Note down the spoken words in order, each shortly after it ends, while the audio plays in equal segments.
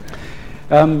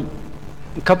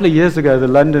A couple of years ago, the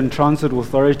London Transit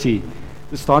Authority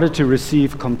started to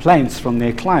receive complaints from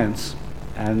their clients.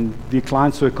 And the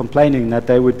clients were complaining that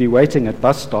they would be waiting at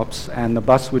bus stops and the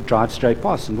bus would drive straight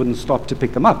past and wouldn't stop to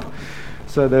pick them up.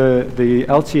 So the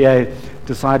LTA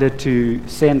decided to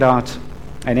send out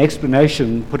an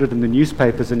explanation, put it in the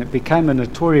newspapers, and it became a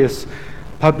notorious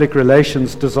public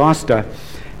relations disaster.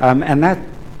 And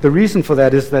the reason for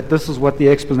that is that this is what the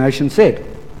explanation said.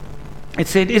 It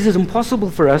said, "It is impossible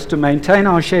for us to maintain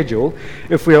our schedule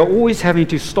if we are always having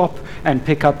to stop and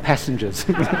pick up passengers."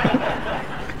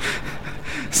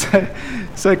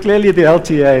 So clearly the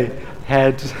LTA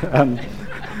had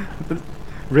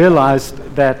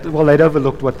realized that, well, they'd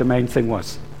overlooked what the main thing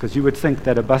was, because you would think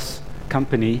that a bus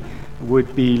company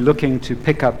would be looking to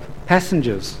pick up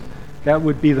passengers. That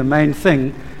would be the main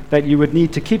thing, that you would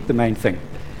need to keep the main thing.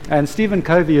 And Stephen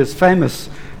Covey is famous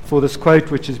for this quote,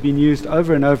 which has been used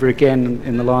over and over again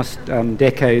in the last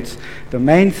decades. The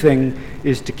main thing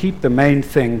is to keep the main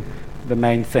thing the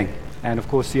main thing. And of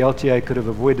course, the LTA could have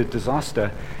avoided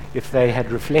disaster if they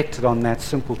had reflected on that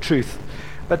simple truth.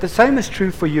 But the same is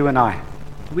true for you and I.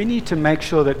 We need to make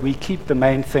sure that we keep the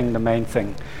main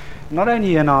thing, not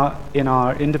only in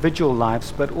our individual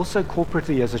lives, but also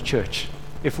corporately as a church.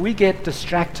 If we get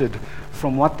distracted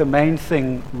from what the main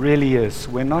thing really is,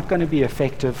 we're not going to be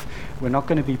effective, we're not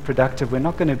going to be productive, we're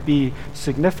not going to be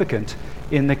significant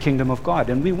in the kingdom of God.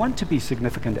 And we want to be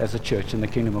significant as a church in the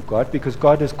kingdom of God, because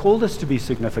God has called us to be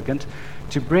significant,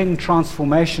 to bring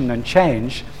transformation and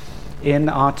change in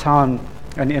our town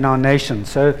and in our nation.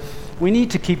 So we need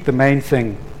to keep the main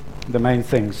thing.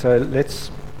 So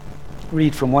let's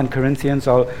read from 1 Corinthians,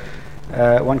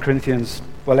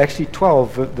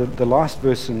 12, the last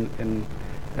verse in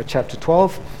chapter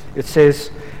 12. It says,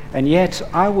 "And yet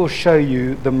I will show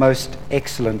you the most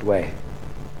excellent way.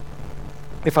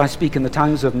 If I speak in the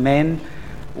tongues of men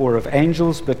or of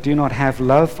angels, but do not have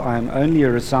love, I am only a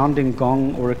resounding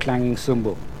gong or a clanging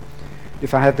cymbal.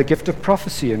 If I have the gift of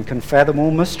prophecy and can fathom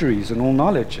all mysteries and all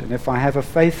knowledge, and if I have a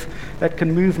faith that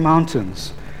can move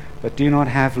mountains, but do not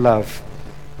have love,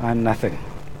 I am nothing.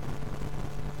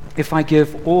 If I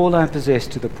give all I possess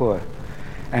to the poor,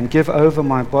 and give over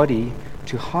my body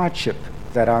to hardship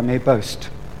that I may boast,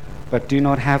 but do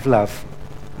not have love,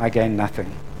 I gain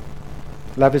nothing.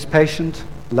 Love is patient,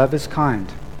 love is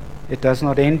kind. It does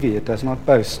not envy, it does not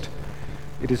boast.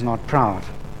 It is not proud.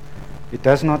 It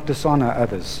does not dishonor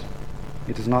others.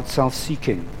 It is not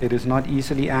self-seeking. It is not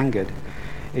easily angered.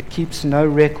 It keeps no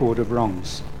record of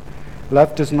wrongs.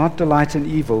 Love does not delight in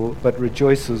evil, but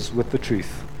rejoices with the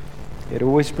truth. It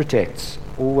always protects,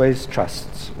 always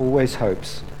trusts, always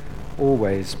hopes,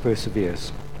 always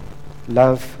perseveres.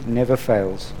 Love never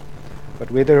fails. But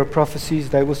where there are prophecies,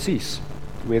 they will cease.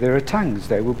 Where there are tongues,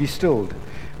 they will be stilled.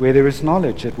 Where there is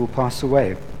knowledge, it will pass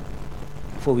away.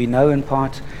 For we know in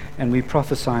part, and we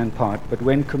prophesy in part. But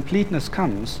when completeness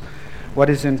comes, what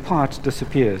is in part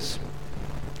disappears.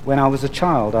 When I was a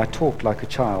child, I talked like a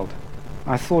child.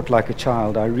 I thought like a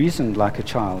child. I reasoned like a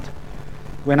child.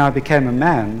 When I became a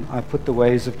man, I put the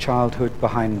ways of childhood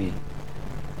behind me.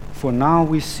 For now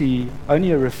we see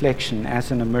only a reflection as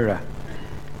in a mirror.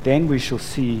 Then we shall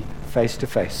see face to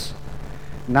face.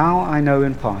 Now I know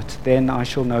in part, then I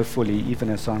shall know fully, even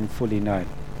as I am fully known.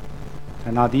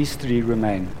 And now these three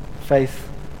remain: faith,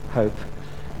 hope,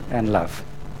 and love.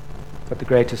 But the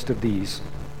greatest of these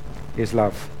is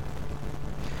love.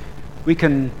 We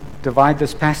can divide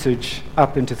this passage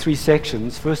up into three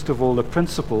sections. First of all, a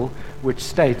principle which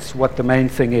states what the main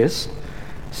thing is.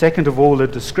 Second of all, a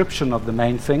description of the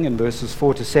main thing in verses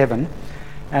 4 to 7.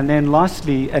 And then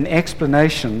lastly, an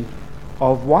explanation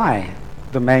of why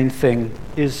the main thing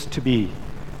is to be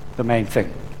the main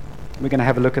thing. We're going to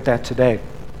have a look at that today.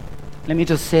 Let me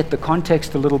just set the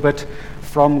context a little bit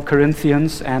from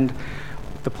Corinthians. And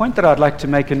the point that I'd like to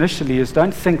make initially is,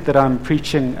 don't think that I'm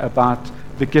preaching about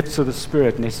the gifts of the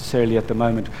Spirit necessarily at the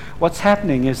moment. What's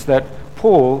happening is that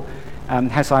Paul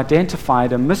has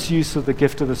identified a misuse of the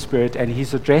gift of the Spirit, and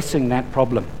he's addressing that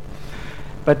problem.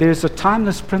 But there's a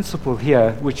timeless principle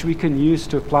here which we can use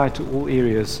to apply to all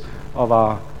areas of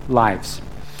our lives.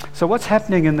 So what's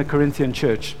happening in the Corinthian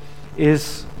church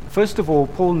is, first of all,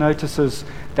 Paul notices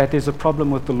that there's a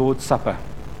problem with the Lord's Supper.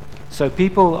 So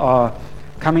people are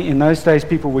coming, in those days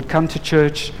people would come to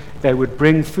church, they would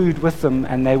bring food with them,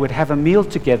 and they would have a meal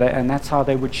together, and that's how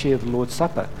they would share the Lord's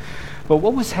Supper. But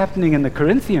what was happening in the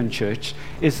Corinthian church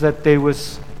is that there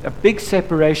was a big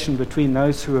separation between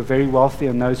those who were very wealthy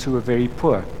and those who were very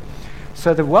poor.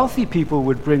 So the wealthy people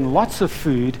would bring lots of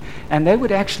food, and they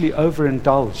would actually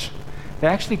overindulge. They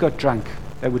actually got drunk.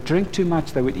 They would drink too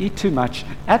much, they would eat too much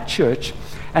at church.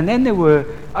 And then there were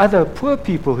other poor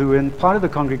people who were in part of the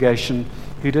congregation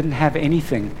who didn't have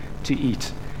anything to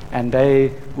eat, and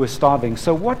they were starving.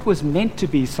 So what was meant to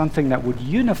be something that would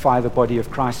unify the body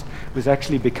of Christ was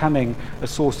actually becoming a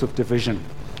source of division,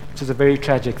 which is a very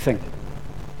tragic thing.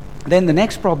 Then the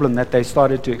next problem that they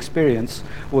started to experience,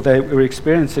 or they were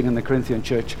experiencing in the Corinthian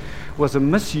church, was a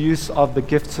misuse of the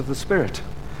gifts of the Spirit.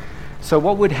 So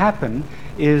what would happen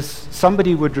is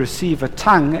somebody would receive a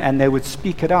tongue and they would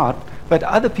speak it out, but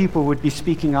other people would be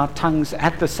speaking out tongues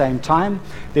at the same time.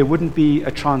 There wouldn't be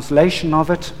a translation of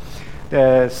it.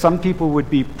 Some people would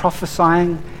be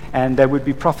prophesying, and they would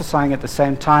be prophesying at the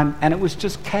same time, and it was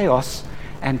just chaos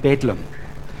and bedlam.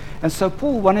 And so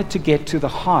Paul wanted to get to the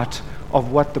heart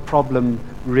of what the problem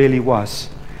really was.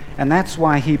 And that's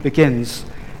why he begins,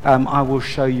 I will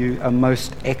show you a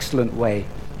most excellent way.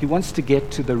 He wants to get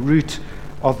to the root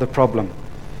of the problem.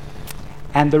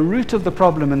 And the root of the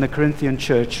problem in the Corinthian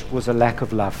church was a lack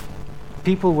of love.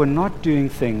 People were not doing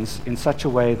things in such a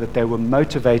way that they were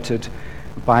motivated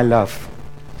by love.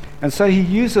 And so he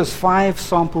uses 5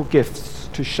 sample gifts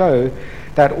to show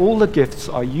that all the gifts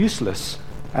are useless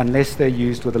unless they're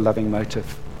used with a loving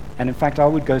motive. And in fact, I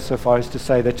would go so far as to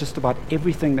say that just about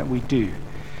everything that we do,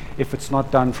 if it's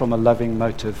not done from a loving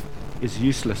motive, is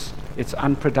useless. It's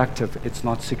unproductive. It's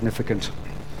not significant.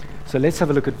 So let's have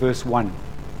a look at verse 1.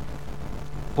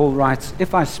 Paul writes,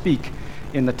 "If I speak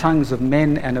in the tongues of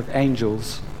men and of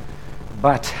angels,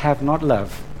 but have not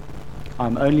love,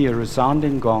 I'm only a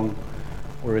resounding gong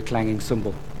or a clanging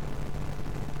cymbal."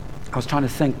 I was trying to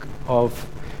think of,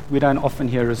 we don't often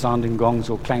hear resounding gongs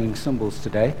or clanging cymbals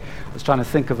today. I was trying to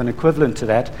think of an equivalent to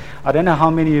that. I don't know how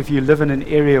many of you live in an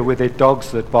area where there are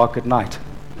dogs that bark at night.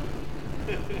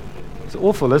 It's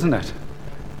awful, isn't it?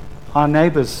 Our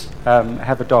neighbors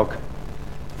have a dog.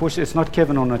 Fortunately, it's not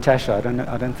Kevin or Natasha.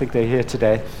 I don't think they're here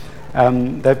today.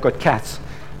 They've got cats.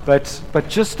 But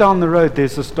just down the road,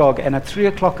 there's this dog, and at 3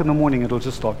 o'clock in the morning, it'll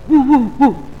just start, woo, woo,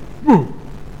 woo, woo,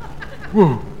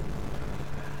 woo.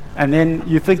 And then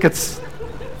you think it's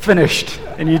finished,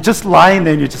 and you're just lying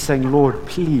there, and you're just saying, Lord,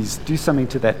 please do something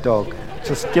to that dog.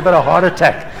 Just give it a heart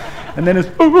attack. And then it's,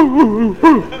 woo, woo, woo,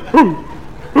 woo, woo,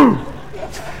 woo.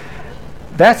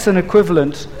 That's an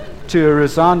equivalent to a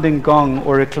resounding gong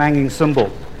or a clanging cymbal.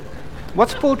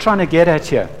 What's Paul trying to get at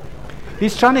here?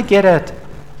 He's trying to get at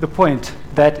the point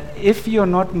that if you're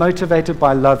not motivated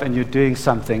by love and you're doing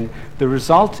something, the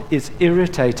result is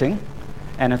irritating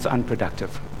and it's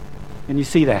unproductive. And you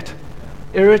see that.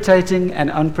 Irritating and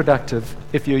unproductive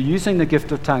if you're using the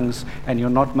gift of tongues and you're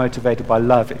not motivated by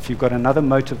love, if you've got another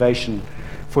motivation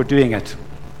for doing it.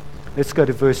 Let's go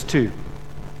to verse 2.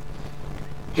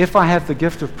 If I have the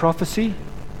gift of prophecy,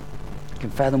 I can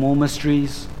fathom all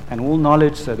mysteries and all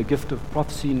knowledge, so the gift of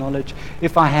prophecy, knowledge.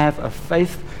 If I have a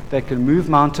faith that can move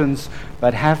mountains,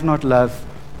 but have not love,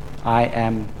 I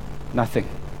am nothing.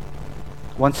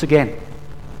 Once again,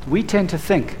 we tend to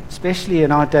think, especially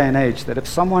in our day and age, that if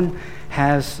someone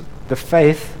has the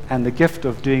faith and the gift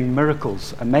of doing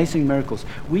miracles, amazing miracles,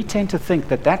 we tend to think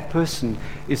that that person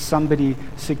is somebody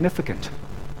significant,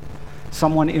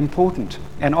 someone important.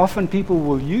 And often people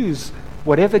will use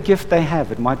whatever gift they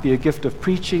have. It might be a gift of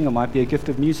preaching, it might be a gift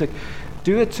of music,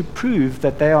 do it to prove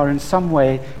that they are in some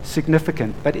way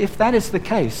significant. But if that is the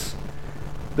case,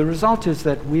 the result is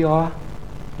that we are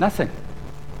nothing.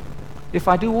 If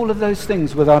I do all of those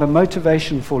things without a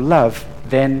motivation for love,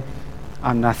 then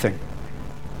I'm nothing.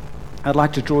 I'd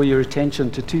like to draw your attention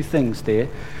to 2 things there.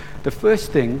 The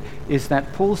first thing is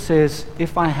that Paul says,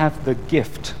 if I have the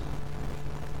gift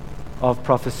of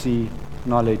prophecy,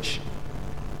 knowledge,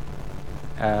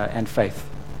 and faith.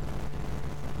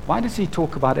 Why does he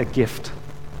talk about a gift?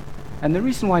 And the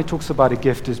reason why he talks about a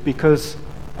gift is because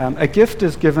a gift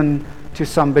is given to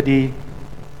somebody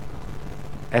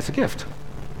as a gift.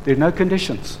 There are no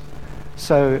conditions.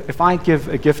 So if I give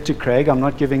a gift to Craig, I'm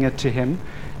not giving it to him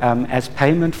as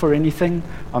payment for anything.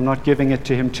 I'm not giving it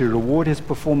to him to reward his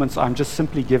performance. I'm just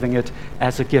simply giving it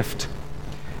as a gift.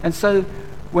 And so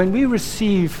when we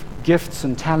receive gifts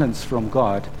and talents from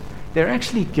God, they're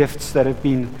actually gifts that have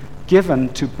been given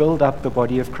to build up the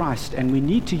body of Christ. And we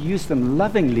need to use them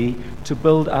lovingly to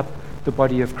build up the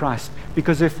body of Christ.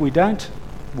 Because if we don't,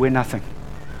 we're nothing.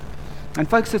 And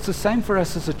folks, it's the same for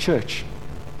us as a church.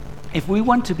 If we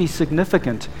want to be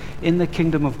significant in the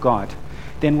kingdom of God,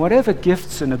 then whatever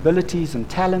gifts and abilities and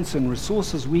talents and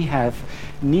resources we have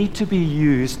need to be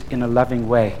used in a loving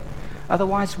way.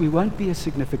 Otherwise, we won't be a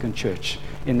significant church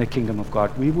in the kingdom of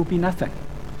God. We will be nothing.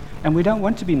 And we don't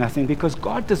want to be nothing because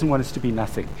God doesn't want us to be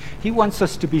nothing. He wants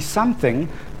us to be something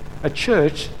a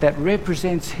church that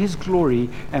represents His glory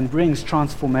and brings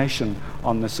transformation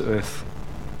on this earth.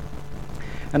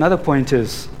 Another point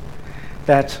is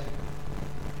that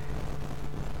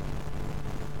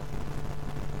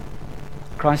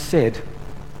Christ said,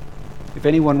 if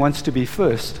anyone wants to be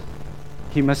first,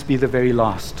 he must be the very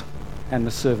last and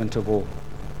the servant of all.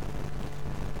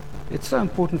 It's so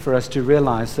important for us to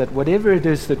realize that whatever it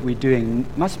is that we're doing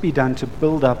must be done to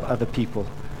build up other people.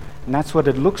 And that's what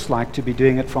it looks like to be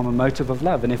doing it from a motive of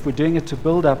love. And if we're doing it to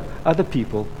build up other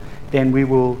people, then we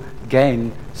will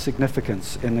gain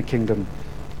significance in the kingdom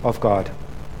of God.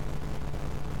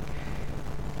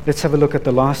 Let's have a look at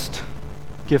the last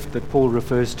gift that Paul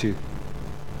refers to.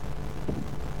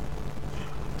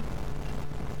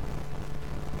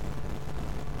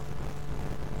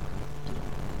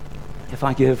 If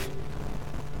I give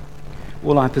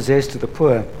all I possess to the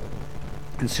poor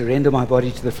and surrender my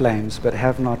body to the flames, but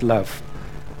have not love,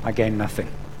 I gain nothing.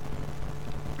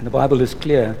 And the Bible is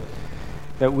clear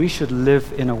that we should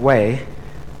live in a way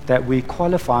that we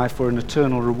qualify for an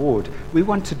eternal reward. We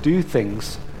want to do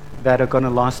things that are going to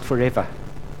last forever.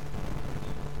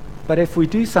 But if we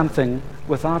do something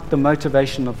without the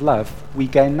motivation of love, we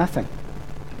gain nothing.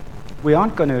 We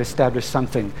aren't going to establish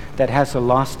something that has a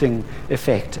lasting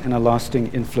effect and a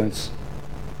lasting influence.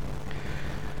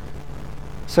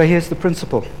 So here's the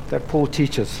principle that Paul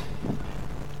teaches.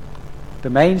 The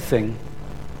main thing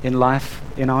in life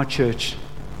in our church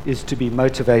is to be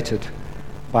motivated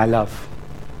by love.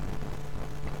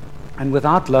 And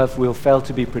without love, we'll fail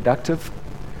to be productive.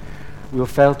 We'll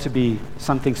fail to be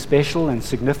something special and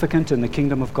significant in the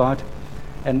kingdom of God.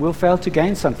 And we'll fail to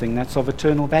gain something that's of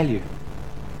eternal value.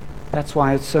 That's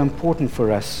why it's so important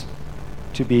for us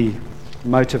to be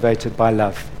motivated by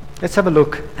love. Let's have a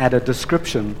look at a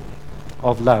description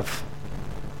of love.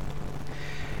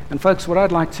 And folks, what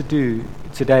I'd like to do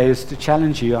today is to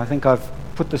challenge you. I think I've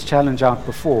put this challenge out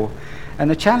before. And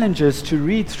the challenge is to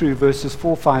read through verses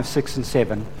 4, 5, 6, and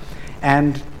 7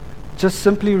 and just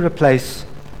simply replace,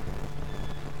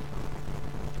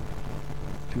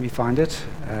 let me find it,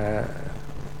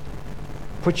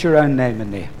 put your own name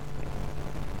in there.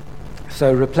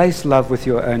 So replace love with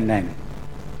your own name.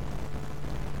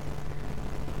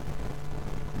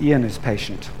 Ian is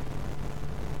patient.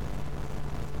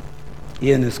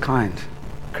 Ian is kind.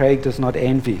 Craig does not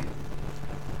envy.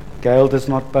 Gail does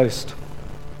not boast.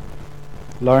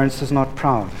 Lawrence is not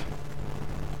proud.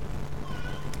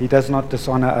 He does not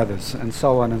dishonor others, and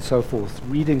so on and so forth.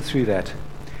 Reading through that.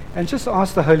 And just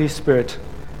ask the Holy Spirit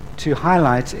to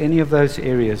highlight any of those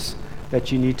areas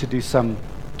that you need to do some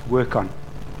work on.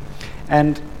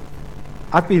 And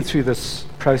I've been through this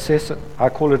process. I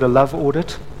call it a love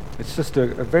audit. It's just a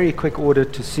very quick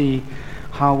audit to see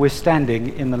how we're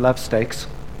standing in the love stakes.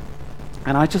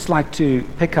 And I just like to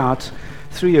pick out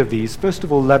 3 of these. First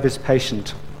of all, love is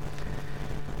patient.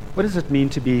 What does it mean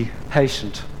to be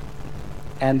patient?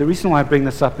 And the reason why I bring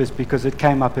this up is because it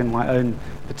came up in my own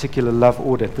particular love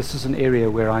audit. This is an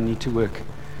area where I need to work.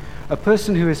 A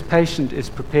person who is patient is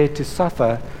prepared to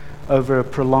suffer over a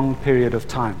prolonged period of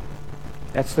time.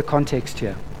 That's the context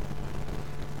here.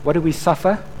 What do we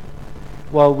suffer?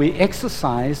 Well,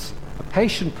 a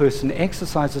patient person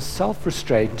exercises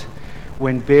self-restraint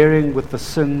when bearing with the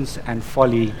sins and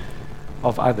folly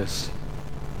of others.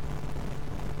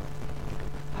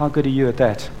 How good are you at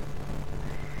that?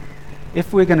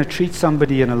 If we're going to treat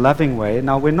somebody in a loving way,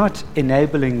 now we're not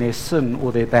enabling their sin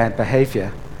or their bad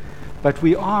behavior, but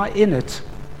we are in it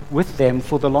with them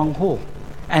for the long haul.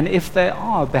 And if they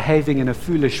are behaving in a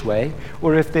foolish way,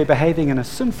 or if they're behaving in a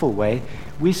sinful way,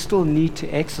 we still need to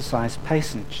exercise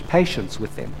patience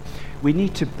with them. We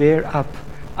need to bear up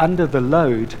under the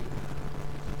load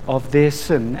of their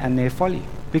sin and their folly.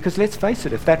 Because let's face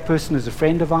it, if that person is a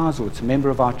friend of ours, or it's a member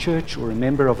of our church, or a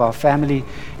member of our family,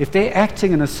 if they're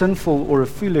acting in a sinful or a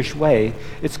foolish way,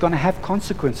 it's going to have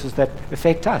consequences that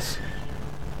affect us.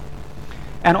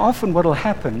 And often what will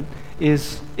happen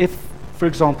is if, for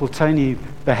example, Tony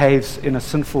behaves in a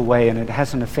sinful way and it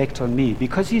has an effect on me,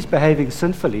 because he's behaving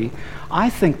sinfully, I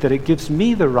think that it gives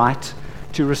me the right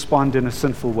to respond in a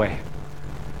sinful way.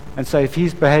 And so if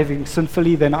he's behaving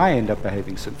sinfully, then I end up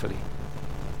behaving sinfully.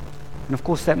 And of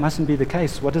course, that mustn't be the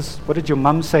case. What did your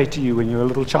mum say to you when you were a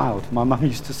little child? My mum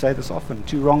used to say this often: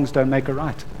 2 wrongs don't make a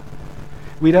right.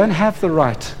 We don't have the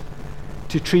right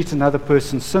to treat another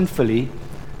person sinfully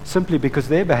simply because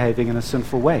they're behaving in a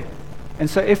sinful way. And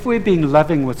so if we're being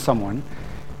loving with someone,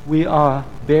 we are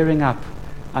bearing up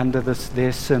under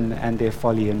their sin and their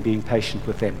folly and being patient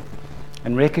with them.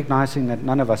 And recognizing that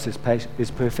none of us is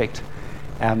perfect,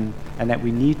 and that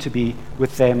we need to be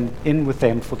with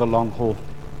them for the long haul.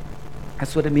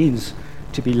 That's what it means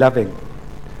to be loving,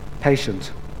 patient.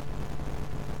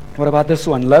 What about this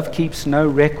one? Love keeps no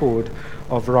record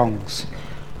of wrongs.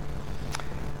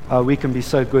 We can be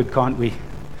so good, can't we,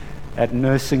 at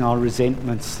nursing our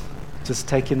resentments, just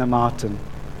taking them out and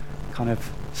kind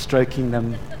of stroking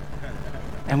them.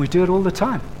 And we do it all the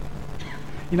time.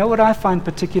 You know what I find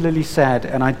particularly sad,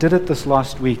 and I did it this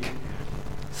last week,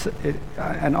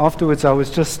 and afterwards I was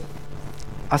just,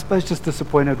 I suppose, just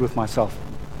disappointed with myself.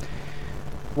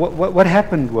 What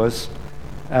happened was,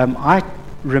 I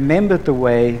remembered the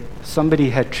way somebody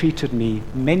had treated me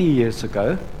many years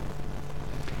ago,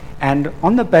 and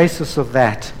on the basis of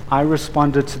that, I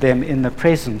responded to them in the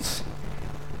presence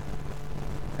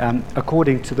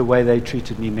according to the way they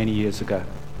treated me many years ago.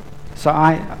 So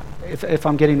if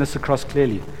I'm getting this across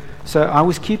clearly, so I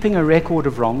was keeping a record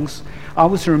of wrongs. I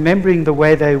was remembering the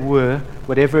way they were,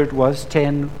 whatever it was,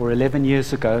 10 or 11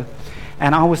 years ago,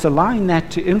 and I was allowing that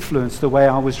to influence the way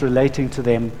I was relating to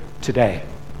them today.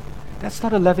 That's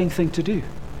not a loving thing to do,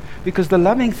 because the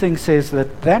loving thing says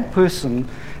that that person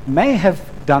may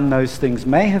have done those things,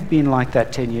 may have been like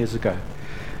that 10 years ago,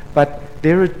 but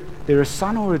they're a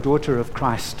son or a daughter of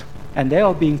Christ, and they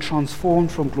are being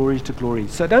transformed from glory to glory.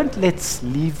 So don't let's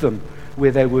leave them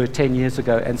where they were 10 years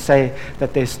ago and say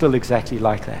that they're still exactly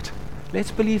like that.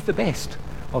 Let's believe the best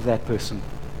of that person.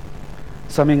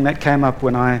 Something that came up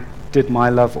when I did my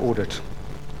love audit.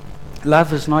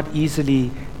 Love is not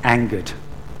easily angered.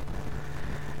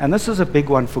 And this is a big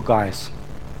one for guys.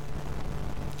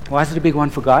 Why is it a big one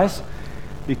for guys?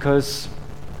 Because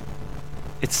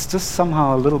it's just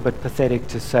somehow a little bit pathetic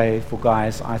to say for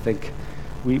guys, I think,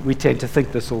 we tend to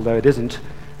think this, although it isn't.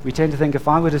 We tend to think if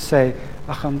I were to say,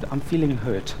 I'm feeling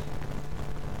hurt,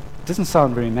 it doesn't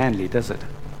sound very manly, does it?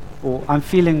 Or I'm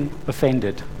feeling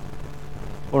offended,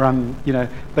 or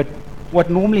but what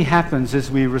normally happens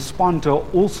is we respond to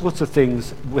all sorts of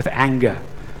things with anger,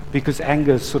 because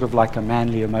anger is sort of like a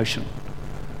manly emotion.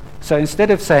 So instead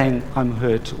of saying I'm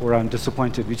hurt or I'm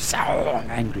disappointed, we just say, oh,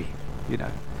 I'm angry,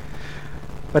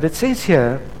 But it says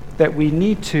here that we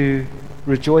need to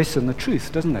rejoice in the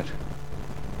truth, doesn't it?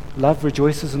 Love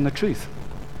rejoices in the truth.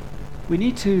 We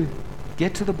need to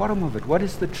get to the bottom of it. What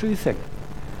is the true thing?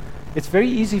 It's very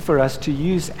easy for us to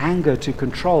use anger to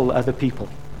control other people.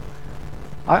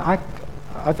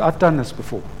 I've done this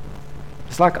before.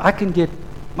 It's like I can get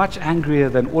much angrier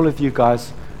than all of you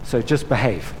guys, so just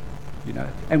behave,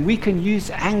 And we can use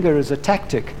anger as a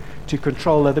tactic to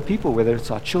control other people, whether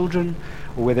it's our children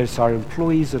or whether it's our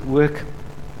employees at work.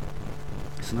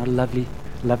 It's not a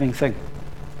loving thing.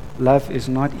 Love is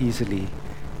not easily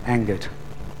angered.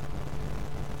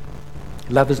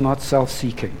 Love is not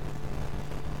self-seeking.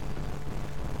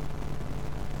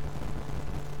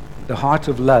 The heart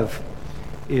of love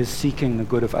is seeking the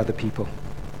good of other people.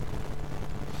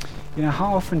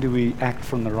 How often do we act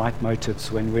from the right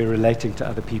motives when we're relating to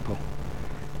other people?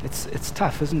 It's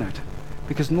tough, isn't it?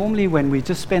 Because normally when we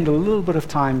just spend a little bit of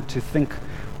time to think,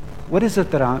 what is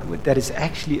it that is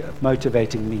actually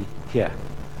motivating me here?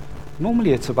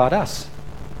 Normally it's about us.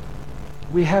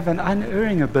 We have an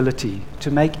unerring ability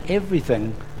to make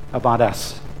everything about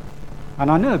us. And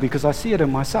I know because I see it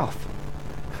in myself.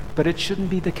 But it shouldn't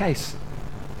be the case.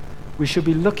 We should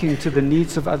be looking to the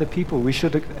needs of other people. We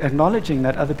should acknowledging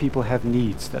that other people have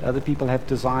needs, that other people have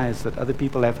desires, that other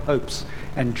people have hopes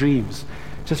and dreams,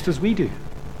 just as we do.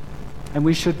 And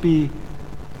we should be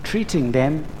treating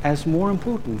them as more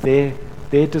important. Their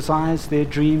desires, their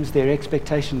dreams, their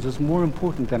expectations is more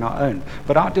important than our own.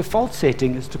 But our default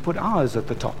setting is to put ours at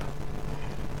the top.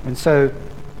 And so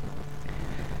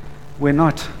we're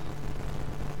not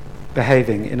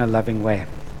behaving in a loving way.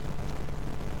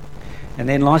 And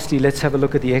then lastly, let's have a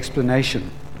look at the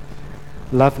explanation.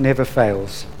 Love never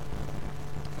fails.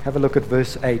 Have a look at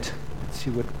verse 8. Let's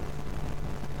see what...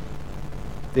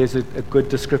 There's a good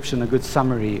description, a good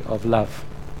summary of love.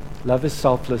 Love is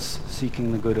selfless,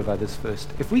 seeking the good of others first.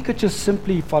 If we could just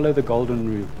simply follow the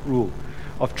golden rule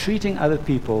of treating other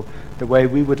people the way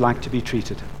we would like to be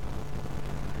treated,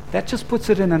 that just puts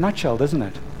it in a nutshell, doesn't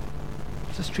it?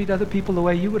 Just treat other people the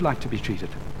way you would like to be treated.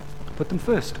 Put them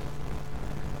first.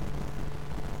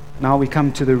 Now we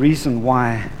come to the reason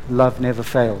why love never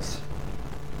fails.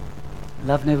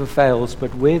 Love never fails,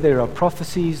 but where there are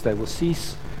prophecies, they will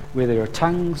cease. Where there are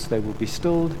tongues, they will be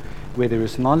stilled. Where there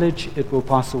is knowledge, it will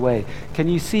pass away. Can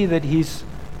you see that he's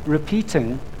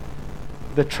repeating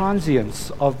the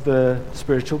transience of the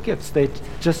spiritual gifts? They're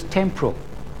just temporal.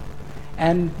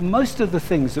 And most of the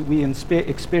things that we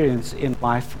experience in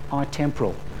life are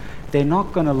temporal. They're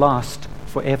not going to last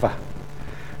forever.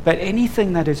 But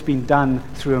anything that has been done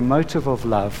through a motive of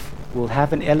love will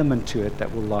have an element to it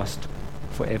that will last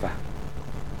forever.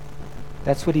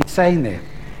 That's what he's saying there.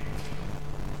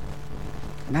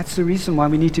 And that's the reason why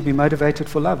we need to be motivated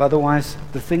for love. Otherwise,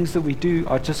 the things that we do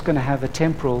are just going to have a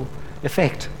temporal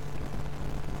effect.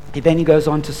 Then he goes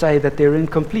on to say that they're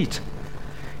incomplete.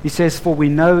 He says, for we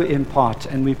know in part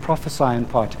and we prophesy in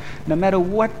part. No matter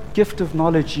what gift of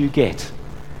knowledge you get,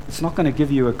 it's not going to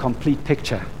give you a complete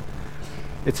picture.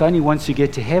 It's only once you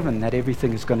get to heaven that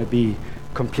everything is going to be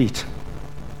complete.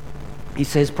 He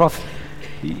says,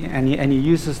 and he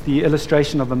uses the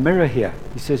illustration of a mirror here.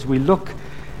 He says, we look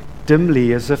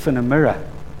dimly as if in a mirror.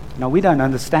 Now, we don't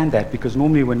understand that because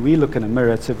normally when we look in a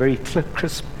mirror, it's a very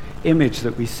crisp image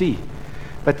that we see.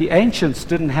 But the ancients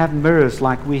didn't have mirrors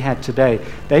like we had today.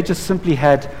 They just simply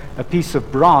had a piece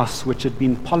of brass which had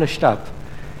been polished up,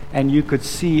 and you could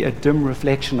see a dim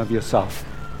reflection of yourself.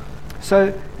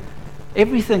 So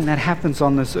everything that happens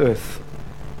on this earth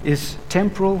is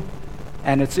temporal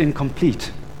and it's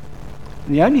incomplete.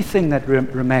 And the only thing that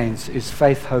remains is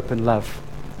faith, hope, and love.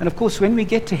 And of course, when we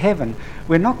get to heaven,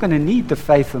 we're not going to need the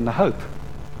faith and the hope,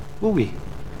 will we?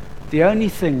 The only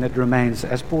thing that remains,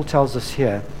 as Paul tells us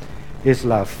here, is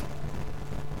love.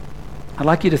 I'd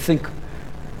like you to think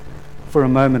for a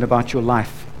moment about your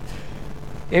life.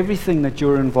 Everything that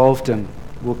you're involved in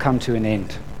will come to an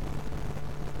end.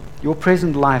 Your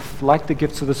present life, like the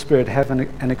gifts of the Spirit, have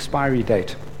an expiry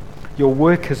date. Your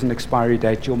work has an expiry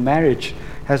date. Your marriage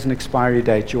has an expiry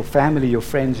date. Your family, your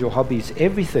friends, your hobbies,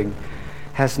 everything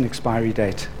has an expiry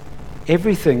date.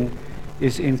 Everything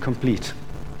is incomplete.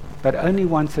 But only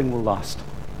one thing will last,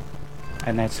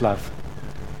 and that's love.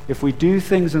 If we do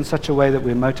things in such a way that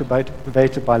we're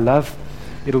motivated by love,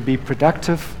 it'll be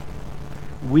productive.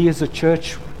 We as a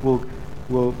church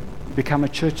will become a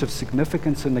church of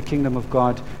significance in the kingdom of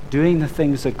God, doing the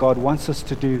things that God wants us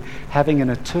to do, having an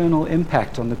eternal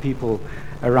impact on the people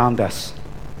around us.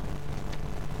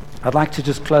 I'd like to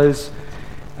just close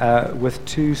with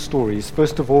two stories.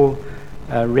 First of all,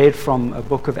 read from a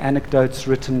book of anecdotes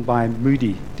written by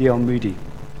Moody, D.L. Moody.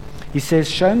 He says,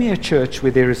 show me a church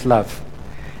where there is love,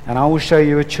 and I will show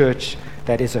you a church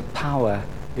that is a power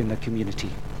in the community.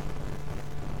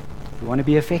 If we want to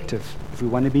be effective, if we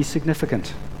want to be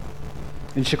significant.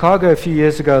 In Chicago a few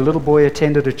years ago, a little boy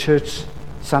attended a church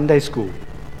Sunday school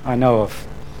I know of.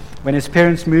 When his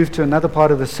parents moved to another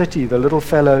part of the city, the little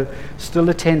fellow still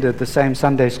attended the same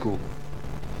Sunday school,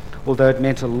 although it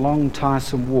meant a long,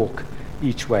 tiresome walk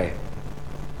each way.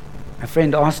 A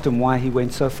friend asked him why he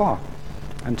went so far,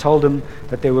 and told him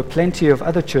that there were plenty of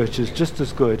other churches just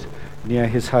as good near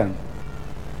his home.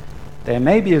 They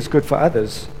may be as good for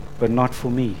others, but not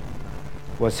for me,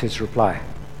 was his reply.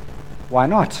 Why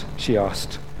not? She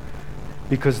asked.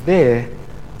 Because there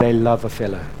they love a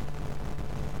fellow.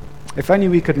 If only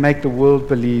we could make the world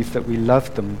believe that we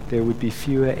loved them, there would be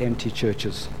fewer empty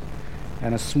churches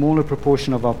and a smaller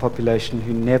proportion of our population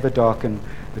who never darken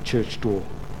a church door.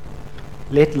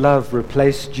 Let love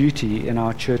replace duty in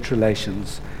our church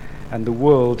relations, and the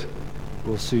world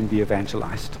will soon be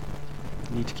evangelized.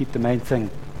 We need to keep the main thing.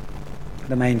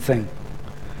 The main thing.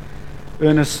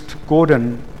 Ernest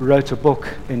Gordon wrote a book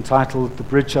entitled The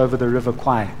Bridge Over the River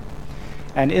Kwai.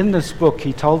 And in this book,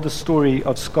 he told the story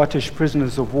of Scottish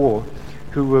prisoners of war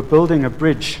who were building a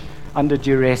bridge under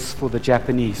duress for the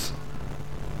Japanese.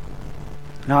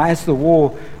 Now, as the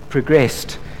war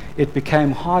progressed, it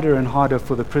became harder and harder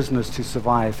for the prisoners to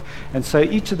survive. And so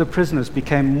each of the prisoners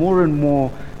became more and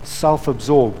more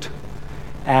self-absorbed.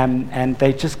 And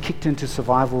they just kicked into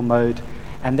survival mode.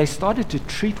 And they started to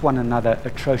treat one another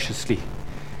atrociously.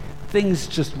 Things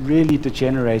just really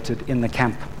degenerated in the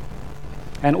camp.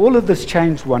 And all of this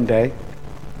changed one day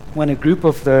when a group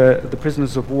of the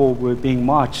prisoners of war were being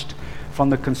marched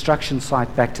from the construction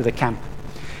site back to the camp.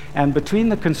 And between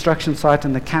the construction site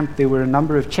and the camp, there were a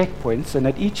number of checkpoints, and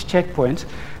at each checkpoint,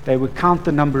 they would count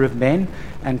the number of men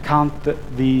and count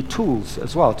the tools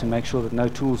as well to make sure that no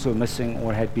tools were missing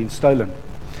or had been stolen.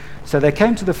 So they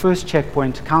came to the first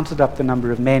checkpoint, counted up the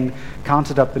number of men,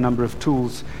 counted up the number of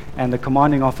tools, and the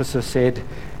commanding officer said,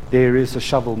 there is a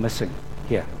shovel missing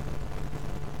here.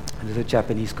 And it was a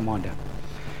Japanese commander.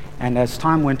 And as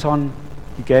time went on,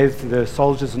 he gave the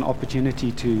soldiers an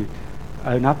opportunity to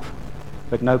own up,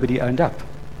 but nobody owned up.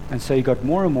 And so he got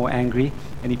more and more angry,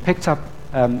 and he picked up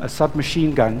a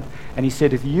submachine gun, and he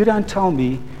said, if you don't tell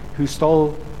me who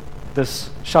stole this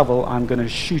shovel, I'm going to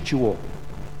shoot you all.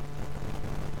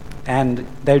 And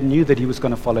they knew that he was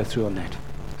going to follow through on that.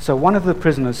 So one of the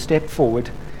prisoners stepped forward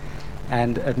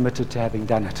and admitted to having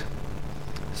done it.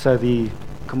 So the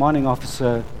commanding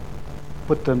officer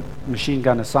put the machine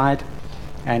gun aside,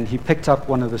 and he picked up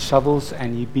one of the shovels,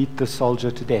 and he beat the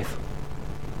soldier to death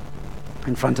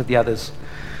in front of the others.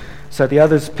 So the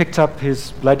others picked up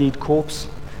his bloodied corpse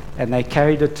and they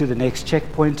carried it to the next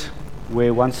checkpoint,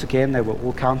 where once again they were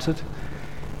all counted.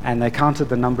 And they counted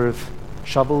the number of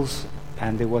shovels,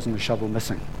 and there wasn't a shovel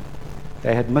missing.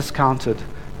 They had miscounted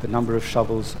the number of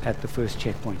shovels at the first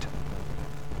checkpoint.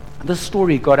 This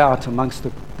story got out amongst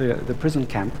the prison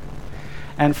camp,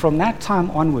 and from that time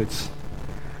onwards,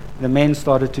 the men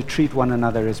started to treat one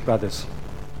another as brothers.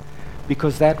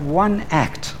 Because that one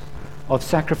act of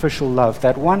sacrificial love,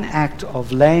 that one act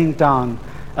of laying down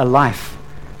a life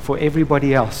for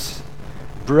everybody else,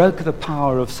 broke the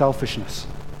power of selfishness.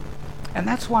 And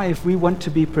that's why if we want to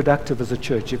be productive as a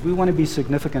church, if we want to be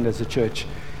significant as a church,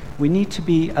 we need to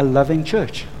be a loving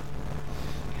church.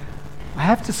 I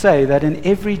have to say that in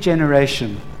every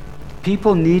generation,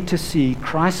 people need to see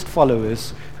Christ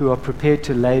followers who are prepared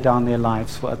to lay down their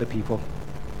lives for other people.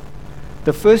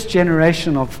 The first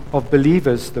generation of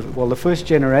believers, the first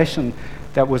generation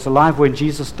that was alive when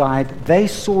Jesus died, they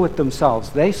saw it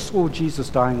themselves. They saw Jesus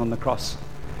dying on the cross.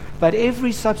 But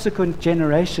every subsequent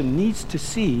generation needs to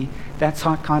see that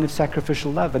kind of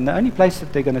sacrificial love. And the only place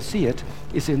that they're going to see it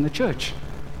is in the church.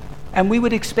 And we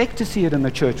would expect to see it in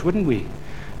the church, wouldn't we?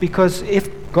 Because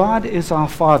if God is our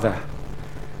Father,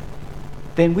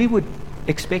 then we would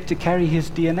expect to carry his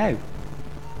DNA.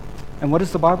 And what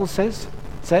does the Bible say?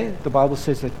 The Bible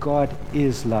says that God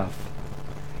is love.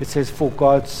 It says, for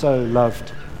God so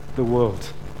loved the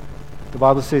world. The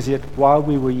Bible says, yet while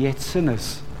we were yet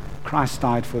sinners, Christ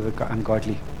died for the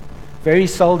ungodly. Very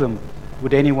seldom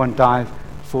would anyone die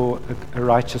for a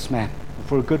righteous man.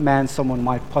 For a good man, someone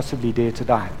might possibly dare to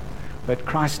die. But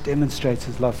Christ demonstrates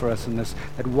his love for us in this,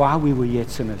 that while we were yet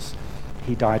sinners,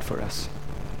 he died for us.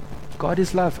 God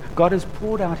is love. God has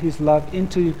poured out his love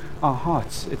into our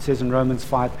hearts, it says in Romans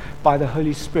 5, by the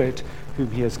Holy Spirit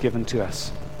whom he has given to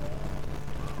us.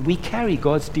 We carry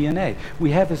God's DNA.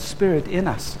 We have his Spirit in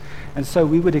us. And so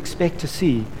we would expect to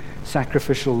see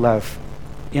sacrificial love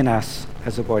in us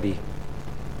as a body.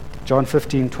 John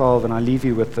 15:12, and I leave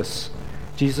you with this.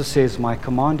 Jesus says, my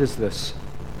command is this,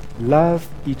 love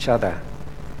each other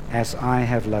as I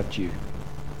have loved you.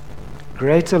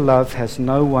 Greater love has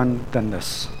no one than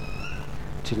this,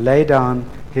 to lay down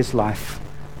his life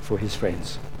for his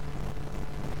friends.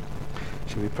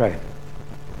 Shall we pray?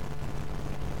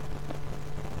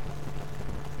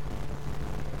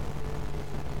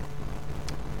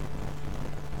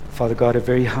 Father God, a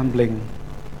very humbling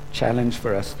challenge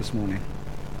for us this morning,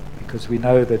 because we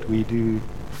know that we do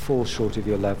fall short of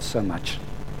your love so much.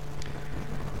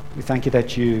 We thank you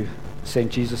that you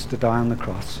sent Jesus to die on the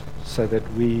cross so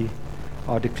that we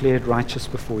are declared righteous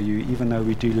before you, even though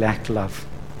we do lack love.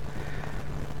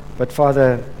 But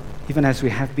Father, even as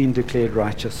we have been declared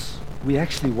righteous, we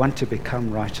actually want to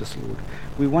become righteous, Lord.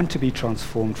 We want to be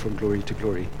transformed from glory to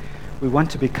glory. We want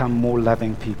to become more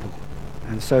loving people.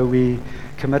 And so we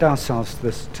commit ourselves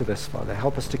to this, Father.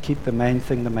 Help us to keep the main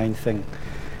thing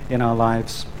in our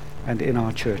lives and in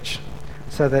our church,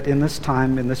 so that in this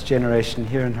time, in this generation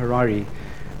here in Harare,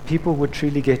 people would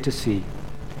truly get to see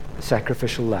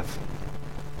sacrificial love.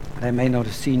 They may not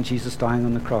have seen Jesus dying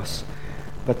on the cross,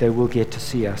 but they will get to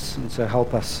see us. And so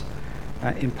help us,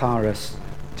 empower us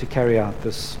to carry out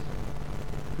this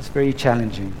very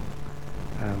challenging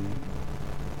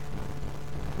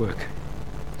work.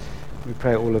 We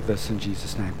pray all of this in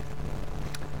Jesus' name.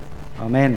 Amen.